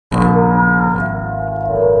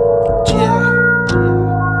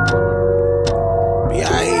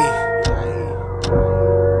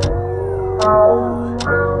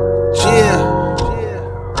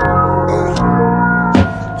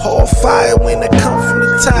when I come from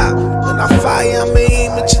the top. When I fire, I'ma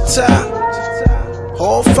aim at your top.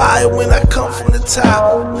 All fire when I come from the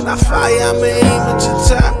top. When I fire, I'ma aim at your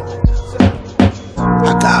top.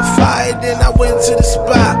 I got fired, then I went to the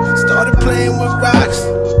spot. Started playing with rocks.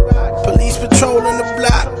 Police patrolling the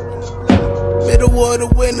block. Middle of the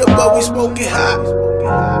winter, but we smoking hot.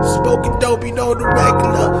 Smoking dope, you know the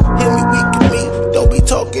regular. Hear me, weak and me. Don't be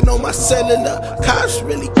talking on my cellular. Cops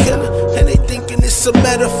really killing, and they thinking it's a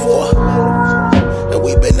metaphor. And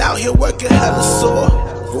we been out here working hella sore.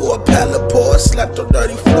 Grew up hella poor, slept on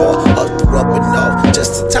dirty floor. Up the rubber off,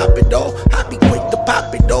 just to top it off. I be quick to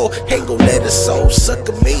pop it off. Ain't gon' let a soul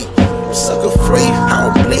sucker me. Sucker free,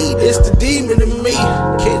 I don't bleed, it's the demon in me.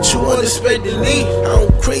 Can't you unexpectedly, I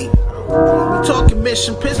don't creep. We talking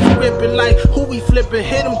mission, pistol ripping like who we flipping,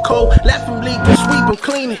 hit him cold, left him leaking, sweep him,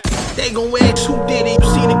 clean it. They gon' ask who did it, you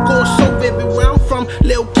see the going so vivid. Where I'm from,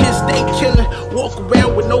 little kids they killing, walk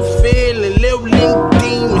around with no feeling, little link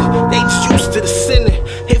demons, they just used to the sinning.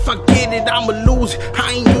 If I get it, I'ma lose it,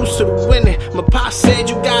 I ain't used to the winning. My pop said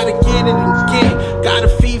you gotta get it and get it, gotta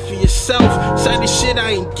feed for yourself. Certain shit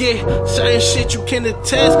I ain't get, certain shit you can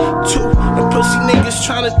attest to. The pussy niggas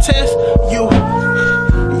tryna test you.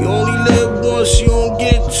 You only live once, you don't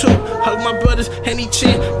get two. Hug my brothers any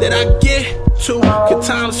chance that I get to. Cause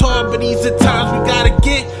time's hard, but these are times we gotta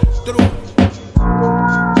get through.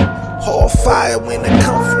 All fire when I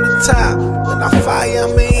come from the top. When I fire,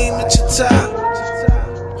 I'ma aim at your top.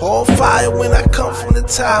 All fire when I come from the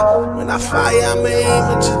top. When I fire, I'ma aim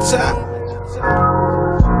at your top.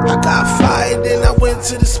 I got fired, then I went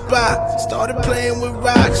to the spot. Started playing with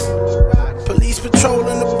rocks. Police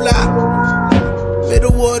patrolling the block.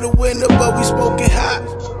 Middle of the winter, but we smoking hot.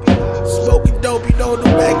 Smoking dope, you know the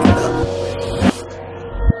regular.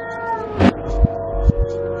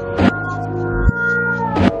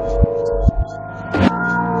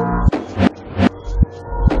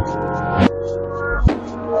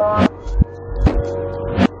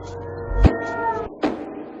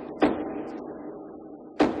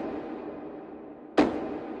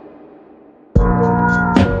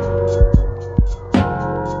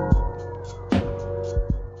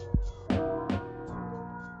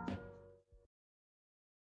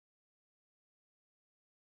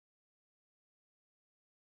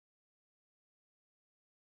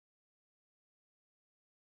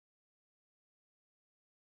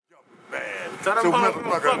 Man, so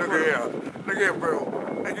motherfucker, look here, bro.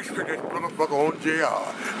 I just put this motherfucker on JR.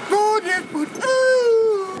 Go just put,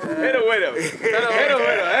 ooh. Hit him with him. Hit him with him.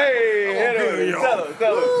 Hey, hit him with him.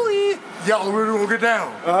 Tell him. Y'all really gonna get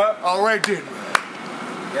down? All right then.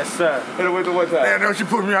 Yes, sir. Hit him with the one time. Man, don't you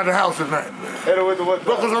put me out the house tonight, man. Hit him with the one time.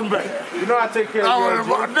 Because I'm bad. You know I take care of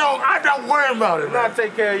you. No, I'm not worrying about it, You know I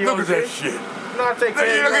take care of you. Look at that shit. You know I take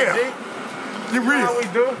care of you. You real? How we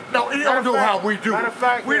do? No, you don't know how we do. Matter of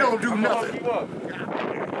fact, we don't do nothing. That's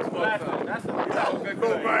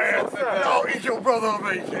Oh, he's your brother of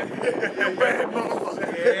age. You bad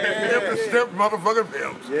motherfucker. Every step motherfucking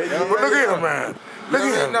pimps. But look at him, man. Look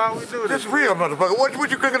at him. No, we do this. This real motherfucker. What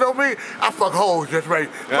you cooking on me? I fuck hoes, that's right.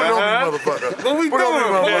 Put it on me, motherfucker. What we doing?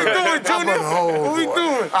 What we doing, Junior? I fuck hoes. What we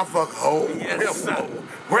doing? I fuck hoes. Yes, sir.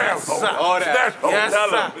 Grab hoes. All that. Snatch hoes. Yes,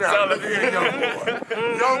 sir. Now, look here, young boy.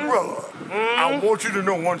 Young brother. I want you to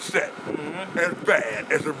know one step. As bad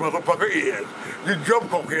as the motherfucker is, you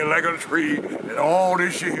jump on here like a tree and all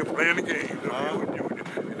this shit here playing the games.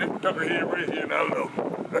 And this sucker here right here, and I love him.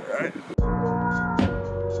 All right?